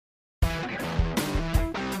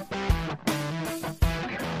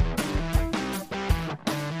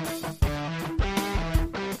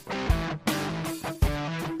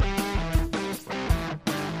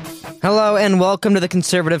Hello and welcome to the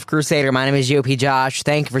Conservative Crusader. My name is GOP Josh.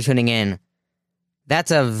 Thank you for tuning in. That's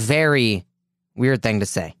a very weird thing to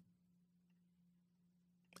say.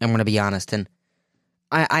 I'm going to be honest, and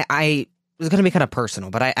I was going to be kind of personal,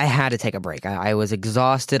 but I had to take a break. I was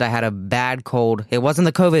exhausted. I had a bad cold. It wasn't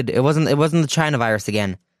the COVID. It wasn't the China virus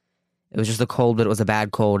again. It was just a cold, but it was a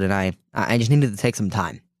bad cold, and I just needed to take some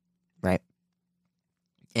time, right?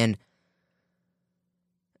 And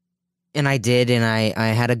I did, and I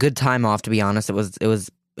had a good time off, to be honest. It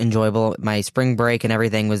was enjoyable. My spring break and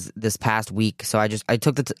everything was this past week, so I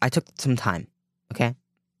took some time, okay?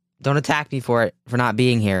 Don't attack me for not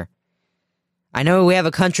being here. I know we have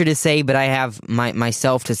a country to save, but I have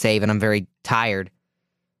myself to save, and I'm very tired.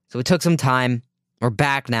 So we took some time. We're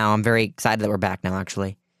back now. I'm very excited that we're back now,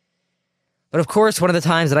 actually. But of course, one of the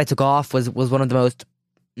times that I took off was one of the most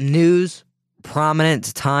news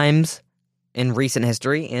prominent times in recent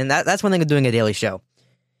history, and that's one thing of doing a daily show,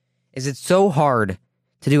 is it's so hard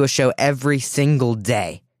to do a show every single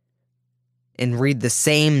day and read the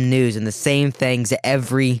same news and the same things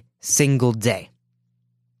every single day.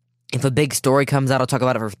 If a big story comes out, I'll talk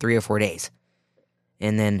about it for 3 or 4 days.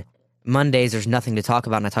 And then Mondays, there's nothing to talk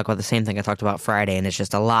about, and I talk about the same thing I talked about Friday, and it's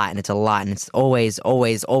just a lot, and it's always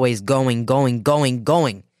going.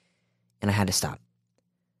 And I had to stop.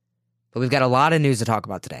 But we've got a lot of news to talk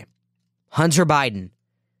about today. Hunter Biden.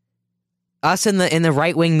 Us in the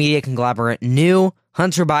right-wing media conglomerate knew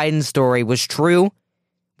Hunter Biden's story was true.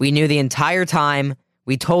 We knew the entire time.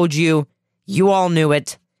 We told you. You all knew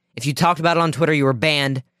it. If you talked about it on Twitter, you were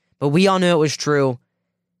banned. But we all knew it was true.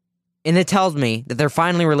 And it tells me that they're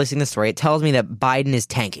finally releasing the story. It tells me that Biden is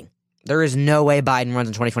tanking. There is no way Biden runs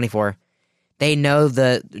in 2024. They know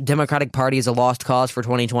the Democratic Party is a lost cause for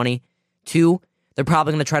 2020. 2, they're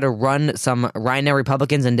probably going to try to run some Rhino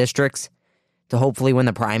Republicans in districts to hopefully win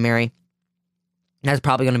the primary. That's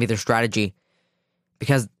probably going to be their strategy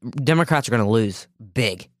because Democrats are going to lose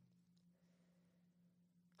big.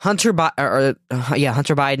 Hunter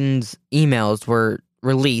Biden's emails were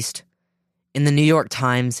released, and the New York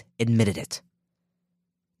Times admitted it.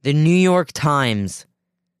 The New York Times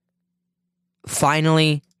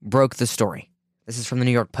finally broke the story. This is from the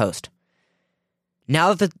New York Post.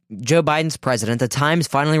 Now that Joe Biden's president, the Times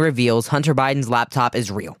finally reveals Hunter Biden's laptop is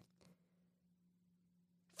real.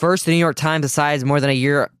 First, the New York Times decides more than a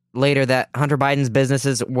year later that Hunter Biden's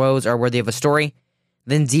business's woes are worthy of a story.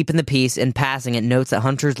 Then deep in the piece, in passing, it notes that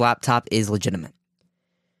Hunter's laptop is legitimate.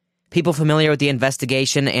 People familiar with the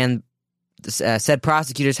investigation and said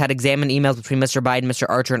prosecutors had examined emails between Mr. Biden, Mr.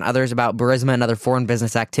 Archer, and others about Burisma and other foreign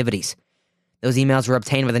business activities. Those emails were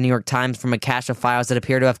obtained by the New York Times from a cache of files that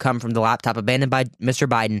appear to have come from the laptop abandoned by Mr.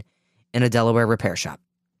 Biden in a Delaware repair shop.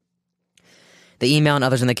 The email and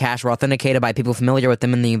others in the cache were authenticated by people familiar with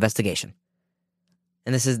them in the investigation.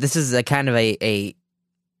 And this is a kind of a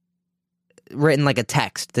written like a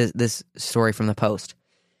text, this story from the Post.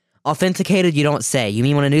 Authenticated, you don't say. You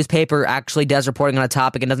mean when a newspaper actually does reporting on a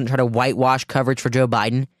topic and doesn't try to whitewash coverage for Joe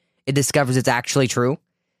Biden, it discovers it's actually true?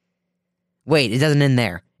 Wait, it doesn't end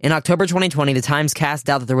there. In October 2020, the Times cast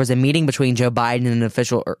doubt that there was a meeting between Joe Biden and an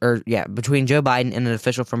official, between Joe Biden and an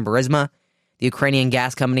official from Burisma, the Ukrainian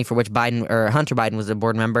gas company for which Hunter Biden was a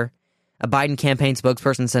board member. A Biden campaign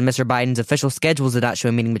spokesperson said Mr. Biden's official schedules did not show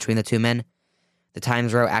a meeting between the two men. The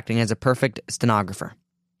Times wrote, acting as a perfect stenographer.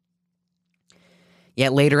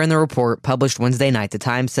 Yet later in the report, published Wednesday night, the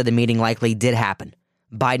Times said the meeting likely did happen.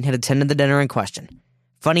 Biden had attended the dinner in question.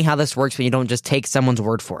 Funny how this works when you don't just take someone's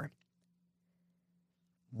word for it.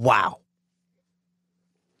 Wow.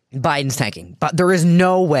 Biden's tanking. But there is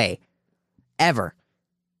no way, ever,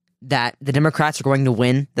 that the Democrats are going to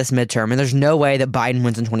win this midterm, and there's no way that Biden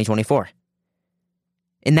wins in 2024.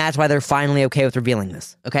 And that's why they're finally okay with revealing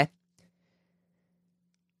this, okay?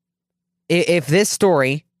 If this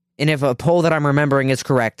story, and if a poll that I'm remembering is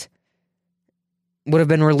correct, would have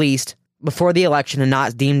been released before the election and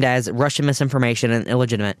not deemed as Russian misinformation and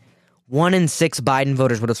illegitimate, 1 in 6 Biden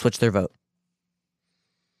voters would have switched their vote.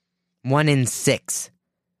 1 in 6.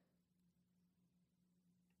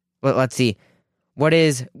 Well, let's see. What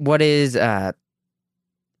is 18%,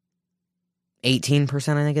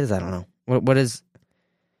 I think it is? I don't know. What is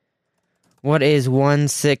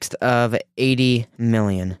 1/6 of 80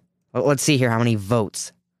 million? Well, let's see here how many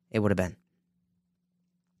votes it would have been.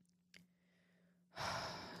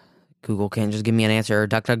 Google can't just give me an answer, or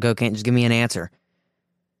DuckDuckGo can't just give me an answer.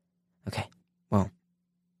 Okay, well,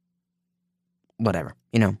 whatever.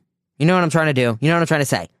 You know what I'm trying to do. You know what I'm trying to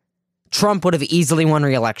say. Trump would have easily won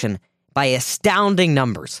re-election by astounding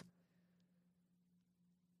numbers.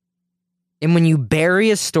 And when you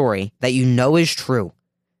bury a story that you know is true,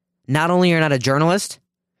 not only you're not a journalist,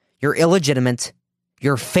 You're illegitimate.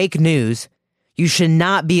 You're fake news. You should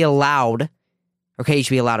not be allowed. Okay, you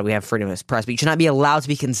should be allowed. We have freedom of press, but you should not be allowed to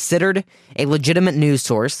be considered a legitimate news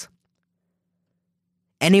source.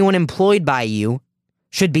 Anyone employed by you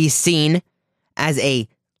should be seen as a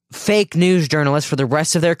fake news journalist for the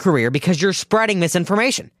rest of their career because you're spreading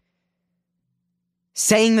misinformation.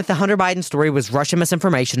 Saying that the Hunter Biden story was Russian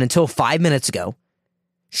misinformation until 5 minutes ago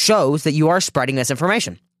shows that you are spreading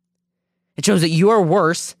misinformation. It shows that you are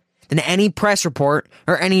worse than any press report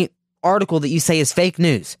or any article that you say is fake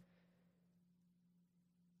news.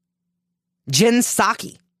 Jen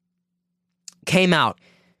Psaki came out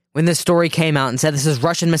when this story came out and said this is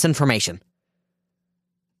Russian misinformation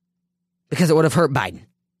because it would have hurt Biden.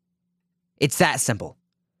 It's that simple.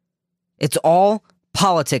 It's all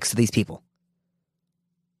politics to these people.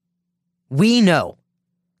 We know,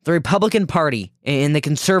 the Republican Party and the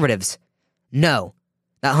conservatives know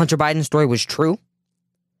that Hunter Biden story was true.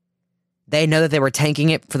 They know that they were tanking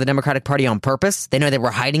it for the Democratic Party on purpose. They know they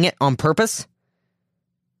were hiding it on purpose.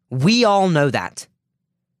 We all know that.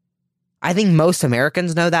 I think most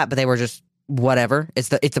Americans know that, but they were just whatever. It's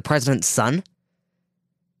the president's son.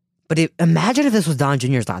 But imagine if this was Don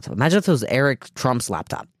Jr.'s laptop. Imagine if it was Eric Trump's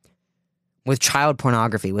laptop with child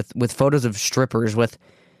pornography, with photos of strippers, with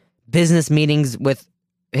business meetings with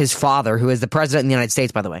his father, who is the president of the United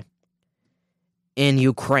States, by the way, in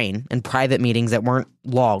Ukraine, and private meetings that weren't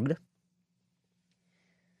logged.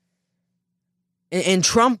 And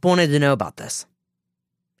Trump wanted to know about this.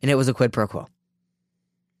 And it was a quid pro quo.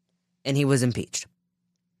 And he was impeached.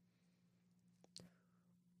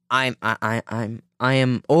 I am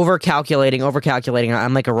overcalculating.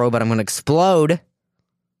 I'm like a robot. I'm going to explode.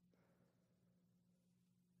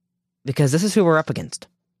 Because this is who we're up against.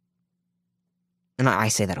 And I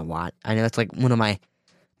say that a lot. I know it's like one of my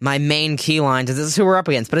main key lines is this is who we're up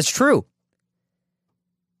against. But it's true.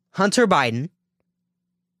 Hunter Biden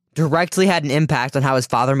directly had an impact on how his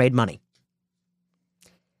father made money.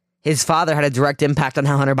 His father had a direct impact on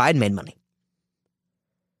how Hunter Biden made money.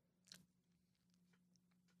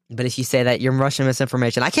 But if you say that, you're Russian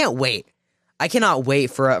misinformation. I can't wait. I cannot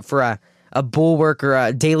wait for a Bulwark or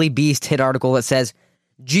a Daily Beast hit article that says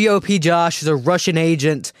GOP Josh is a Russian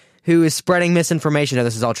agent who is spreading misinformation. No,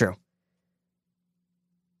 this is all true.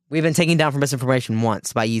 We've been taken down for misinformation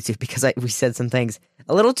once by YouTube because we said some things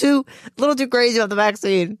a little too crazy about the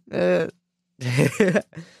vaccine.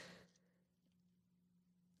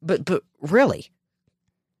 But really,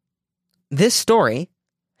 this story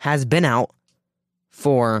has been out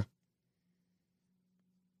for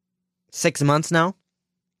 6 months now,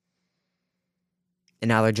 and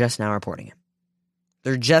now they're just now reporting it.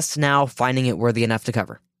 They're just now finding it worthy enough to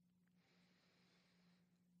cover.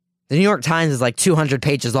 The New York Times is like 200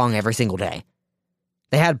 pages long every single day.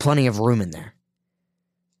 They had plenty of room in there.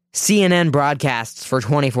 CNN broadcasts for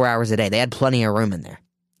 24 hours a day. They had plenty of room in there.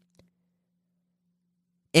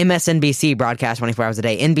 MSNBC broadcasts 24 hours a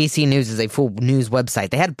day. NBC News is a full news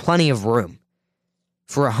website. They had plenty of room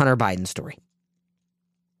for a Hunter Biden story.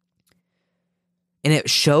 And it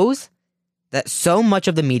shows that so much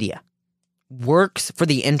of the media works for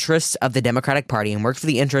the interests of the Democratic Party and works for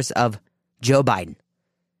the interests of Joe Biden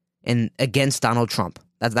and against Donald Trump.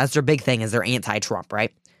 That's their big thing, is they're anti-Trump,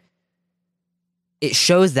 right? It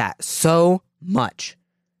shows that so much.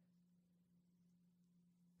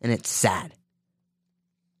 And it's sad.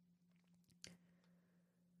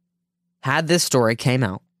 Had this story came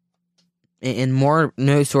out in more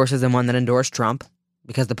news sources than one that endorsed Trump,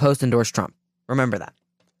 because the Post endorsed Trump. Remember that.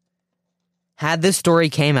 Had this story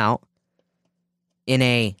came out in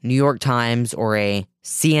a New York Times or a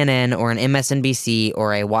CNN or an MSNBC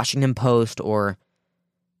or a Washington Post or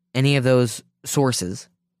any of those sources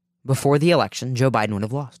before the election, Joe Biden would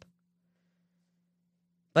have lost.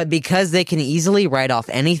 But because they can easily write off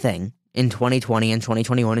anything in 2020 and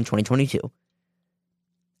 2021 and 2022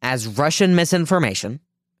 as Russian misinformation,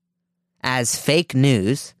 as fake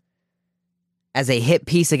news, as a hit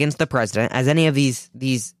piece against the president, as any of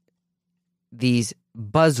these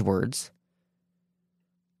buzzwords,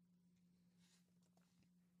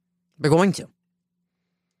 they're going to.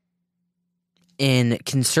 In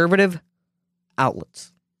conservative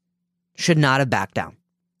outlets should not have backed down.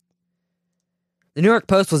 The New York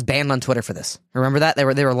Post was banned on Twitter for this. Remember that?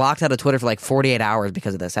 They were locked out of Twitter for like 48 hours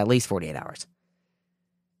because of this, at least 48 hours.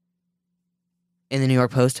 And the New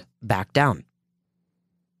York Post backed down.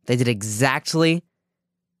 They did exactly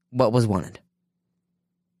what was wanted.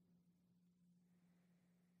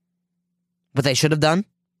 What they should have done,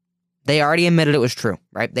 they already admitted it was true,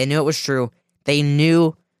 right? They knew it was true. They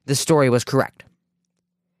knew the story was correct.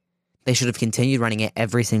 They should have continued running it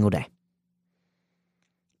every single day.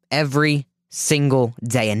 every single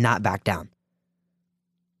day and not back down.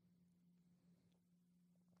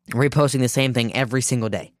 Reposting the same thing every single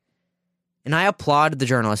day. And I applaud the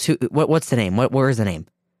journalist. What's the name? Where is the name?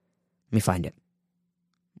 Let me find it.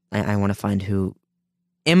 I want to find who.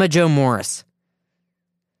 Emma Jo Morris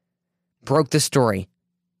broke the story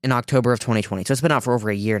in October of 2020. So it's been out for over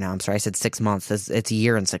a year now. I'm sorry, I said 6 months. It's a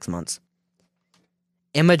year and 6 months.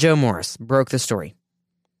 Emma Jo Morris broke the story.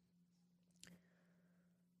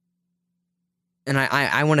 And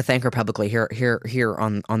I want to thank her publicly here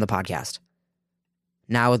on the podcast.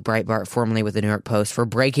 Now with Breitbart, formerly with the New York Post, for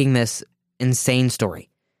breaking this insane story.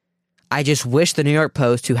 I just wish the New York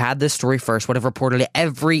Post, who had this story first, would have reported it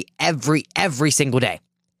every single day.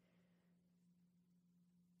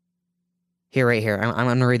 Right here. I'm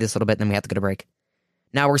going to read this a little bit, and then we have to go to break.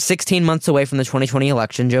 Now we're 16 months away from the 2020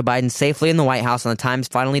 election. Joe Biden's safely in the White House, and the Times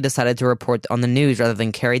finally decided to report on the news rather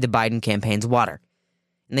than carry the Biden campaign's water.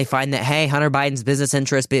 And they find that, hey, Hunter Biden's business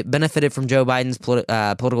interests benefited from Joe Biden's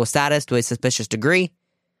political status to a suspicious degree.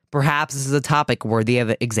 Perhaps this is a topic worthy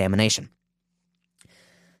of examination.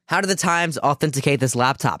 How did the Times authenticate this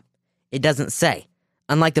laptop? It doesn't say.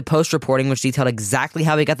 Unlike the Post reporting, which detailed exactly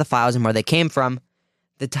how he got the files and where they came from,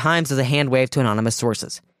 the Times is a hand wave to anonymous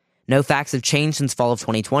sources. No facts have changed since fall of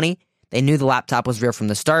 2020. They knew the laptop was real from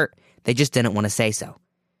the start. They just didn't want to say so.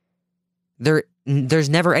 There's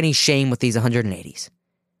never any shame with these 180s.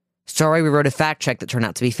 Sorry we wrote a fact check that turned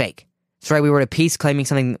out to be fake. Sorry we wrote a piece claiming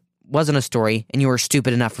something wasn't a story and you were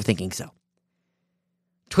stupid enough for thinking so.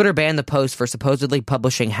 Twitter banned the Post for supposedly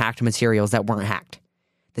publishing hacked materials that weren't hacked.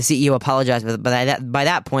 The CEO apologized, but by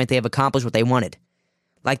that point they have accomplished what they wanted.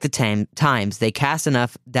 Like the Times, they cast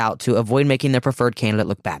enough doubt to avoid making their preferred candidate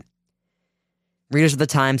look bad. Readers of the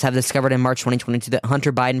Times have discovered in March 2022 that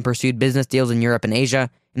Hunter Biden pursued business deals in Europe and Asia,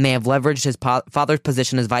 and may have leveraged his father's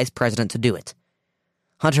position as vice president to do it.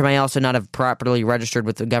 Hunter may also not have properly registered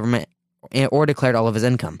with the government or declared all of his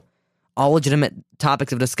income. All legitimate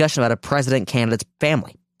topics of discussion about a president candidate's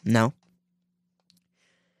family. No.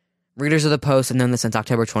 Readers of the Post have known this since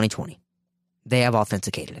October 2020. They have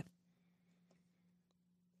authenticated it.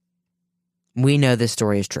 We know this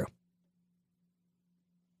story is true.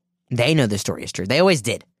 They know this story is true. They always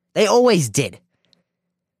did. They always did.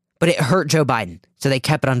 But it hurt Joe Biden, so they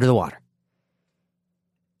kept it under the water.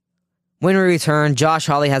 When we return, Josh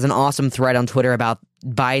Hawley has an awesome thread on Twitter about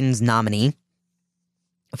Biden's nominee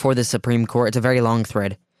for the Supreme Court. It's a very long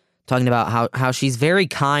thread talking about how she's very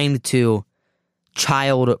kind to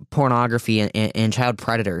child pornography and child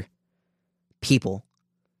predator people.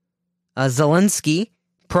 Zelensky,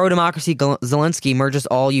 pro-democracy Zelensky, merges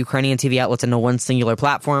all Ukrainian TV outlets into one singular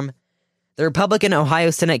platform. The Republican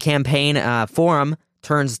Ohio Senate campaign forum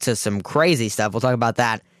turns to some crazy stuff. We'll talk about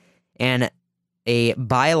that. And a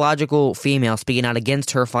biological female speaking out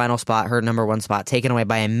against her final spot, her number one spot, taken away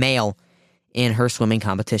by a male in her swimming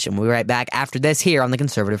competition. We'll be right back after this here on The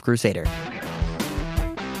Conservative Crusader.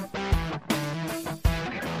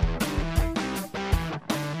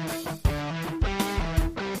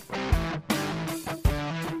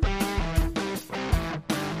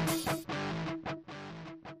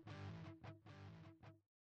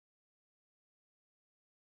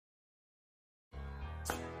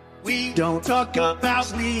 We don't talk about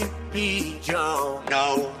Sleepy Joe,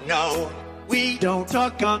 no. We don't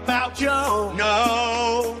talk about Joe,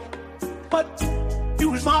 no. But it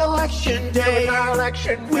was my election day.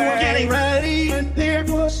 We were getting ready, and there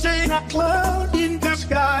was a cloud in the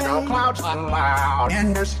sky. No clouds allowed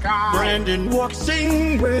in the sky. Brandon walks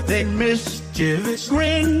in with a mischievous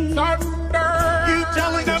grin. Thunder. You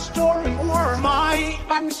telling a story or my?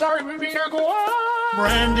 I'm sorry, we need to go on.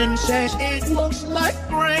 Brandon says it looks like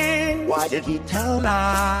rain. Why did he tell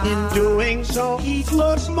me? In doing so, he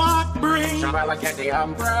floods my brain. Somebody like at the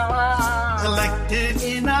umbrella. Elected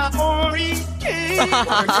in a hurricane.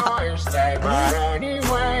 But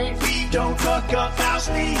anyway, We don't talk about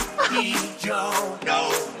Sleepy Joe.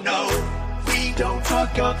 No. We don't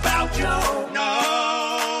talk about Joe.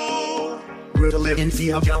 No. To live in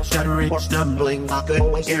fear of Joe stuttering or stumbling. I could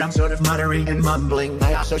always hear him sort of muttering and mumbling.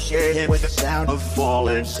 I associate him with the sound of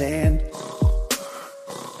falling sand.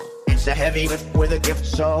 It's a heavy lift with a gift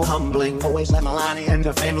so humbling. Always let Melania and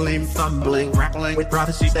the family fumbling, grappling with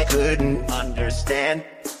prophecies they couldn't understand.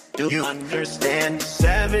 Do you understand?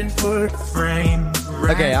 7-foot frame.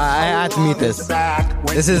 Okay, I had to mute this.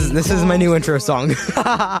 This is my new intro song.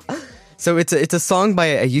 So it's a song by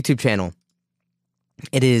a YouTube channel.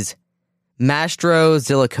 It is Mastro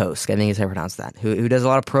Zilikos, I think is how I pronounce that, who does a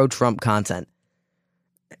lot of pro-Trump content.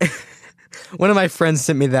 One of my friends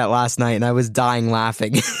sent me that last night, and I was dying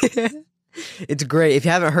laughing. It's great. If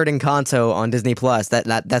you haven't heard Encanto on Disney Plus, that's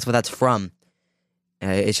what that's from.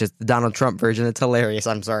 It's just the Donald Trump version. It's hilarious.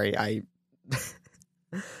 I'm sorry.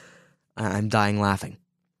 I'm dying laughing.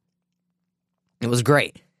 It was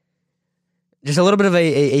great. Just a little bit of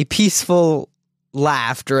a peaceful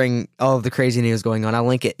laugh during all of the crazy news going on. I'll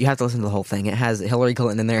link it. You have to listen to the whole thing. It has Hillary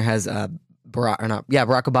Clinton in there. It has Barack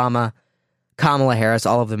Obama, Kamala Harris,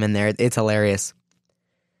 all of them in there. It's hilarious.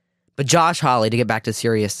 But Josh Hawley, to get back to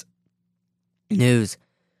serious news,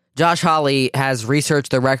 Josh Hawley has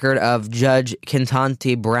researched the record of Judge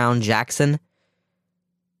Ketanji Brown Jackson,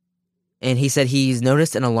 and he said he's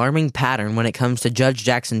noticed an alarming pattern when it comes to Judge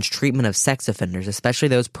Jackson's treatment of sex offenders, especially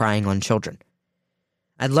those preying on children.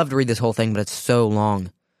 I'd love to read this whole thing, but it's so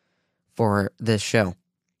long for this show.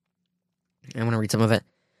 I'm going to read some of it.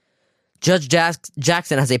 Judge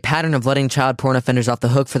Jackson has a pattern of letting child porn offenders off the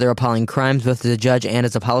hook for their appalling crimes, both as a judge and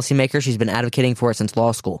as a policymaker. She's been advocating for it since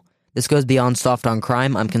law school. This goes beyond soft on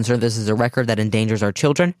crime. I'm concerned this is a record that endangers our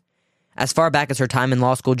children. As far back as her time in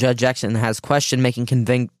law school, Judge Jackson has questioned making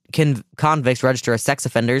convicts register as sex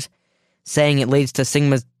offenders, saying it leads to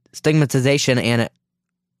stigmatization and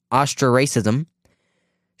ostracism.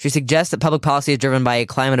 She suggests that public policy is driven by a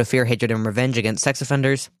climate of fear, hatred, and revenge against sex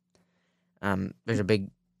offenders. There's a big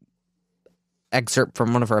excerpt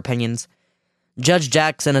from one of her opinions. Judge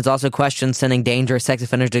Jackson has also questioned sending dangerous sex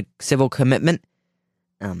offenders to civil commitment.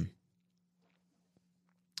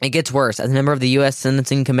 It gets worse. As a member of the U.S.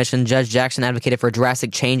 Sentencing Commission, Judge Jackson advocated for a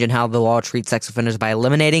drastic change in how the law treats sex offenders by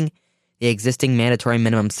eliminating the existing mandatory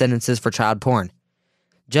minimum sentences for child porn.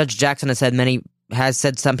 Judge Jackson has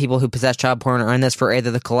said some people who possess child porn are in this for either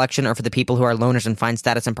the collection or for the people who are loners and find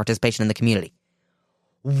status and participation in the community.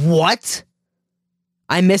 What?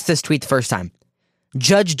 I missed this tweet the first time.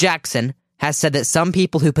 Judge Jackson has said that some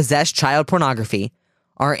people who possess child pornography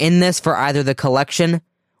are in this for either the collection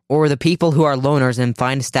or the people who are loners and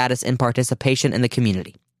find status and participation in the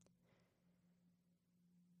community.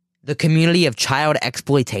 The community of child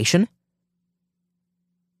exploitation?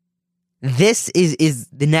 This is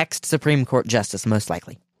the next Supreme Court justice, most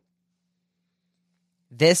likely.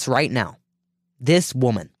 This right now, this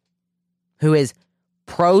woman, who is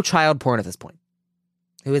pro-child porn at this point,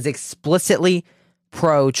 who is explicitly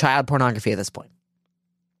pro-child pornography at this point,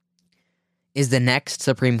 is the next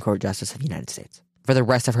Supreme Court justice of the United States for the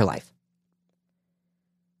rest of her life.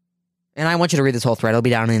 And I want you to read this whole thread. It'll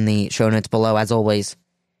be down in the show notes below, as always.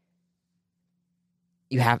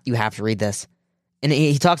 You have to read this. And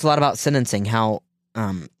he talks a lot about sentencing, how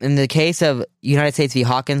in the case of United States v.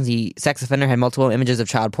 Hawkins, the sex offender had multiple images of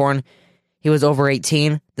child porn. He was over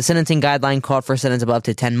 18. The sentencing guideline called for a sentence of up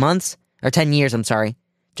to 10 years.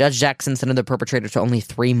 Judge Jackson sentenced the perpetrator to only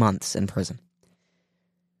 3 months in prison.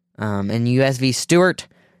 In U.S. v. Stewart,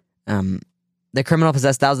 the criminal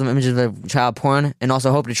possessed thousands of images of child porn and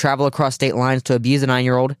also hoped to travel across state lines to abuse a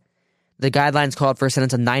 9-year-old. The guidelines called for a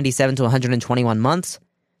sentence of 97 to 121 months.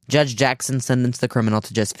 Judge Jackson sentenced the criminal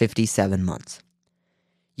to just 57 months.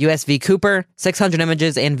 U.S. v. Cooper, 600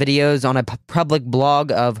 images and videos on a public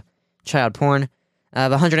blog of child porn,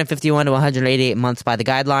 of 151 to 188 months by the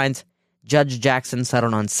guidelines. Judge Jackson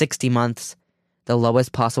settled on 60 months, the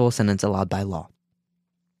lowest possible sentence allowed by law.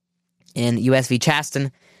 In U.S. v.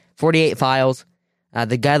 Chasten, 48 files.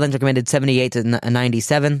 The guidelines recommended 78 to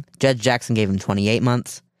 97. Judge Jackson gave him 28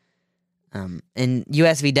 months. In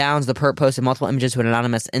U.S. v. Downs, the perp posted multiple images to an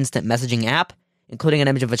anonymous instant messaging app, including an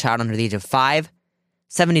image of a child under the age of 5.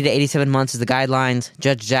 70 to 87 months is the guidelines.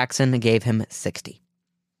 Judge Jackson gave him 60.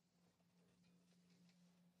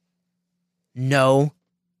 No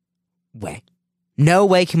way. No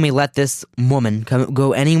way can we let this woman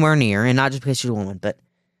go anywhere near, and not just because she's a woman, but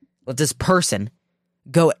let this person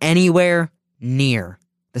go anywhere near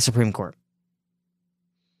the Supreme Court.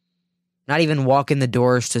 Not even walk in the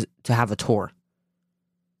doors to have a tour.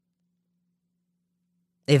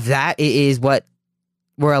 If that is what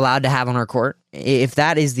we're allowed to have on our court, if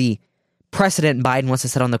that is the precedent Biden wants to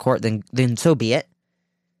set on the court, then so be it.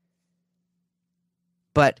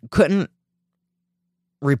 But couldn't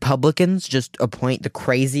Republicans just appoint the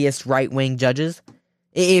craziest right-wing judges?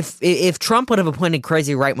 If Trump would have appointed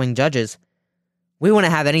crazy right-wing judges, we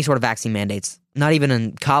wouldn't have any sort of vaccine mandates, not even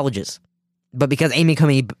in colleges. But because Amy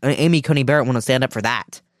Coney Barrett wouldn't stand up for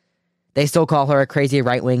that, they still call her a crazy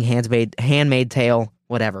right-wing handmaid tale,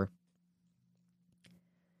 whatever.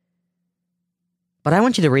 But I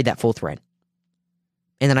want you to read that full thread.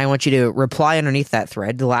 And then I want you to reply underneath that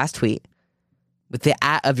thread, the last tweet, with the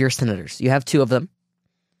 @ of your senators. You have 2 of them.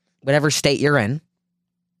 Whatever state you're in,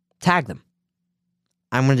 tag them.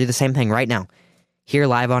 I'm going to do the same thing right now, here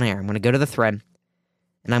live on air. I'm going to go to the thread,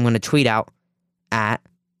 and I'm going to tweet out @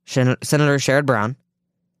 Senator Sherrod Brown,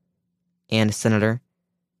 and Senator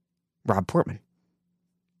Rob Portman.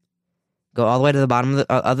 Go all the way to the bottom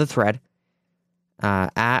of the thread.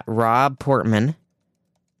 At Rob Portman,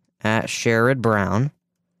 at Sherrod Brown.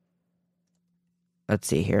 Let's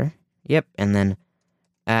see here. Yep, and then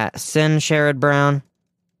at Sen Sherrod Brown,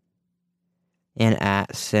 and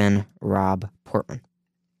at Sen Rob Portman.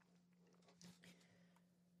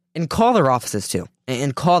 And call their offices too.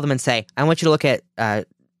 And call them and say, I want you to look at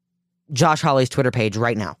Josh Hawley's Twitter page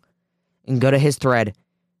right now. And go to his thread.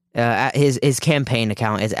 At his campaign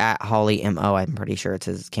account is at Hawley MO. I'm pretty sure it's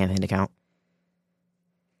his campaign account.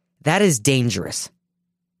 That is dangerous.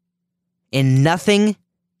 And nothing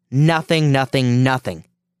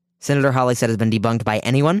Senator Hawley said has been debunked by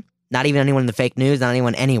anyone. Not even anyone in the fake news, not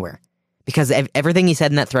anyone anywhere. Because everything he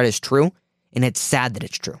said in that thread is true, and it's sad that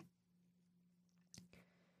it's true.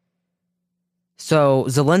 So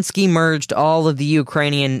Zelensky merged all of the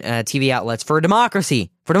Ukrainian TV outlets for democracy's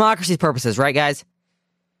purposes, right, guys?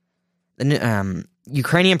 The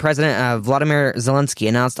Ukrainian President Vladimir Zelensky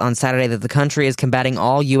announced on Saturday that the country is combating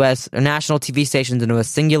all U.S. national TV stations into a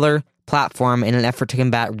singular platform in an effort to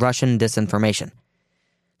combat Russian disinformation.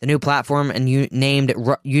 The new platform, named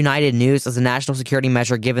United News, is a national security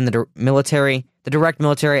measure given the direct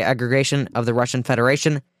military aggregation of the Russian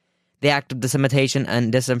Federation, the act of dissemination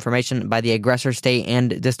and disinformation by the aggressor state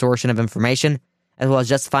and distortion of information, as well as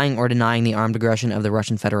justifying or denying the armed aggression of the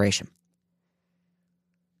Russian Federation.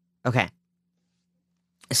 Okay.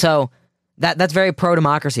 So, that's very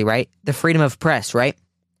pro-democracy, right? The freedom of press, right?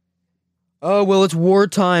 Oh, well, it's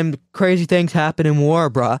wartime. Crazy things happen in war,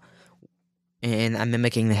 bruh. And I'm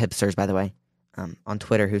mimicking the hipsters, by the way, on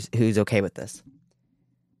Twitter, who's okay with this.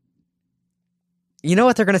 You know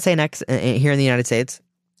what they're going to say next here in the United States?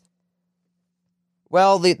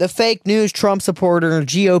 Well, the fake news Trump supporter,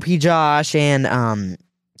 GOP Josh, and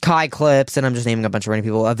Kai Clips, and I'm just naming a bunch of random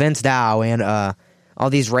people, Vince Dow, and all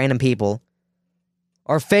these random people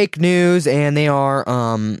are fake news, and they are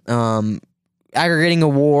aggregating a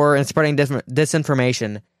war and spreading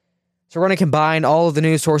disinformation. So we're going to combine all of the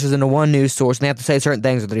news sources into one news source, and they have to say certain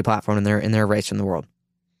things with the platform in their race from the world.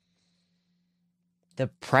 The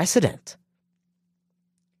precedent.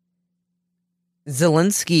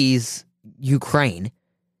 Zelensky's Ukraine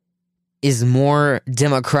is more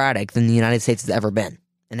democratic than the United States has ever been,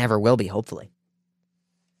 and ever will be, hopefully.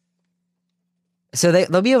 So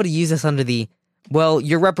they'll be able to use this under the, well,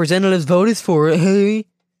 your representatives voted for it, hey?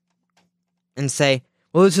 And say,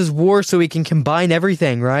 well, this is war, so we can combine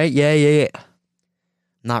everything, right? Yeah.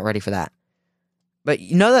 Not ready for that. But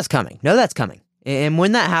you know that's coming. And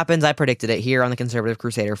when that happens, I predicted it here on the Conservative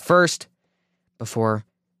Crusader first, before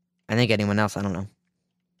I think anyone else, I don't know.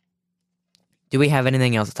 Do we have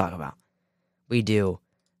anything else to talk about? We do.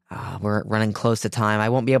 We're running close to time. I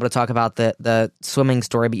won't be able to talk about the swimming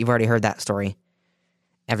story, but you've already heard that story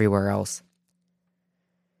everywhere else.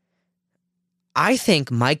 I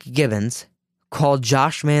think Mike Gibbons called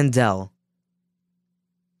Josh Mandel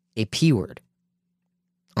a P-word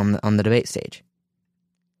on the debate stage.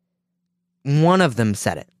 One of them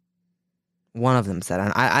said it.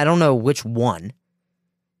 I don't know which one.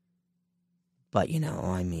 But,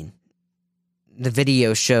 I mean, the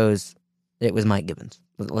video shows it was Mike Gibbons.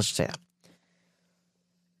 Let's just say that.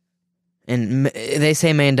 And they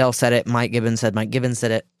say Mandel said it. Mike Gibbons said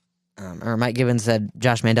it. Or Mike Gibbons said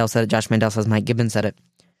Josh Mandel said it. Josh Mandel says Mike Gibbons said it.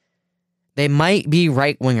 They might be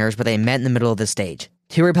right-wingers, but they met in the middle of the stage.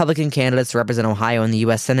 Two Republican candidates to represent Ohio in the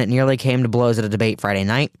U.S. Senate nearly came to blows at a debate Friday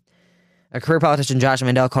night. A career politician, Josh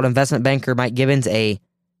Mandel, called investment banker Mike Gibbons a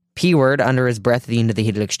P-word under his breath at the end of the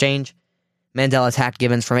heated exchange. Mandel attacked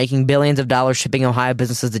Gibbons for making billions of dollars shipping Ohio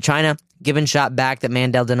businesses to China. Gibbons shot back that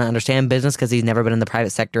Mandel didn't understand business because he's never been in the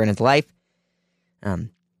private sector in his life.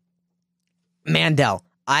 Mandel.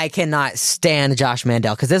 I cannot stand Josh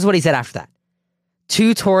Mandel, because this is what he said after that.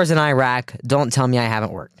 2 tours in Iraq, don't tell me I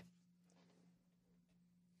haven't worked.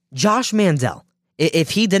 Josh Mandel,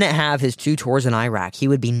 if he didn't have his 2 tours in Iraq, he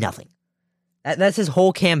would be nothing. That's his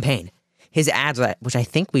whole campaign. His ads, which I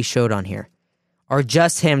think we showed on here, are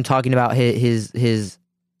just him talking about his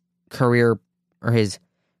career, or his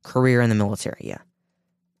career in the military, yeah.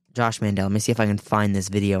 Josh Mandel, let me see if I can find this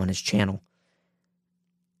video on his channel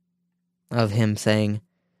of him saying,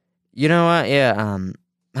 you know what,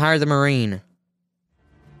 hire the Marine.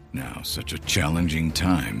 Now, such a challenging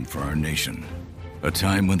time for our nation. A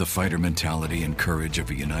time when the fighter mentality and courage of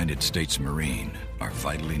a United States Marine are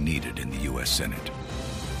vitally needed in the U.S. Senate.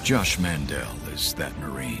 Josh Mandel is that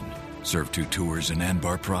Marine. Served 2 tours in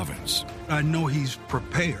Anbar Province. I know he's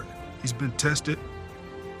prepared. He's been tested,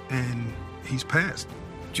 and he's passed.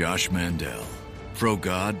 Josh Mandel,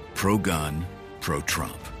 Pro-God, pro-gun,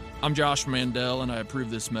 pro-Trump. I'm Josh Mandel, and I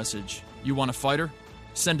approve this message. You want a fighter?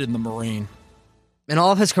 Send in the Marine. And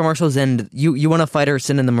all of his commercials end, you want a fighter,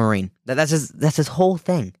 send in the Marine. That's his whole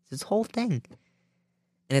thing. It's his whole thing.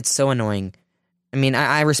 And it's so annoying. I mean,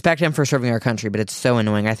 I respect him for serving our country, but it's so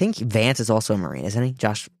annoying. I think Vance is also a Marine, isn't he?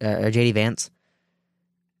 J.D. Vance?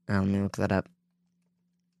 Let me look that up.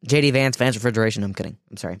 J.D. Vance, Vance Refrigeration. I'm kidding.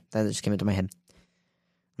 I'm sorry. That just came into my head.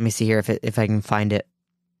 Let me see here if I can find it.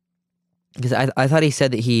 Because I thought he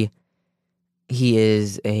said that he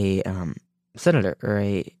is a senator or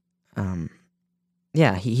a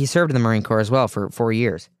he served in the Marine Corps as well for 4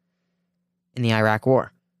 years in the Iraq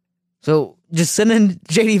War. So just send in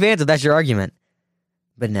J.D. Vance if that's your argument.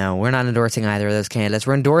 But no, we're not endorsing either of those candidates.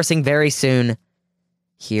 We're endorsing very soon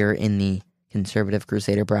here in the Conservative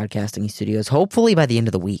Crusader Broadcasting Studios. Hopefully by the end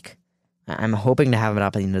of the week. I'm hoping to have it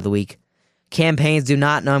up by the end of the week. Campaigns do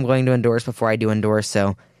not know I'm going to endorse before I do endorse,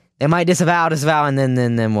 so they might disavow, and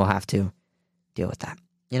then we'll have to deal with that.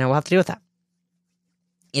 We'll have to deal with that.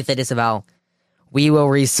 If they disavow, we will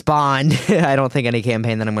respond. I don't think any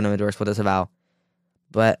campaign that I'm going to endorse will disavow.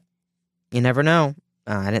 But you never know.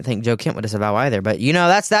 I didn't think Joe Kent would disavow either. But,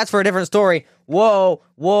 that's for a different story. Whoa,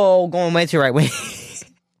 going way too right wing.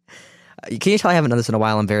 Can you tell I haven't done this in a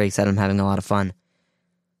while? I'm very excited. I'm having a lot of fun.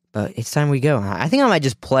 But it's time we go. I think I might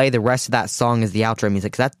just play the rest of that song as the outro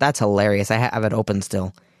music, because that's hilarious. I have it open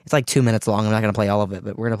still. It's like 2 minutes long. I'm not going to play all of it,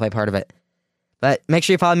 but we're going to play part of it. But make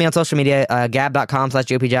sure you follow me on social media,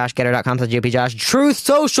 gab.com/GOPJosh, getter.com/GOPJosh, Truth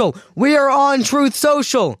Social. We are on Truth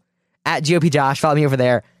Social at GOPJosh. Follow me over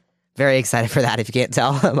there. Very excited for that, if you can't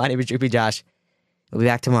tell. My name is GOP Josh. We'll be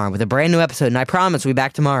back tomorrow with a brand new episode, and I promise we'll be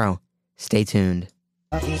back tomorrow. Stay tuned.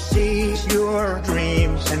 He sees your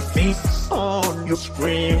dreams and feasts on your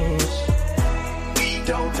screams. We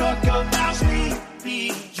don't talk about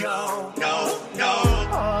Sleepy Joe. No.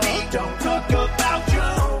 We don't talk about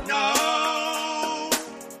Joe. No.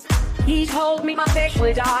 He told me my fish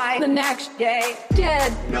would die the next day,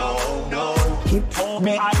 dead. No. He told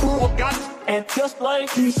me I grew a gun, and just like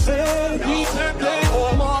he said, that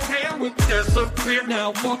all my hair would disappear.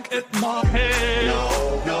 Now look at my head.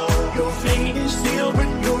 No. Your fate is sealed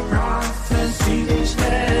when your prophecy is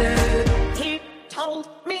dead. He told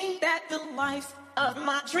me that the life of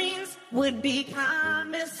my dreams would be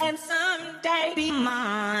promised and someday be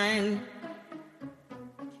mine.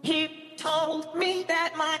 He told me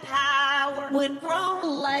that my power would grow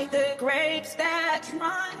like the grapes that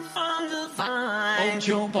run from the vine. Oh,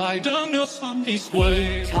 Joe Biden is on his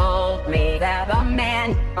way. Told me that the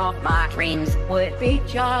man of my dreams would be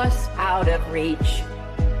just out of reach.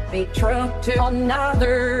 Be true to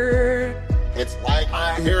another. It's like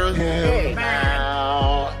I hear him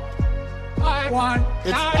now. I want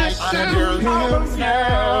It's like I hear him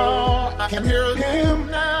now. I can hear him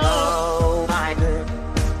now. Oh, Biden.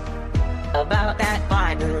 About that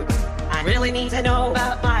Biden. I really need to know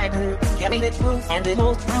about Biden. Give me the truth and the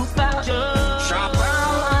whole truth about you. Shop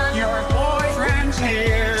around your boyfriend's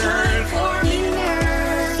here.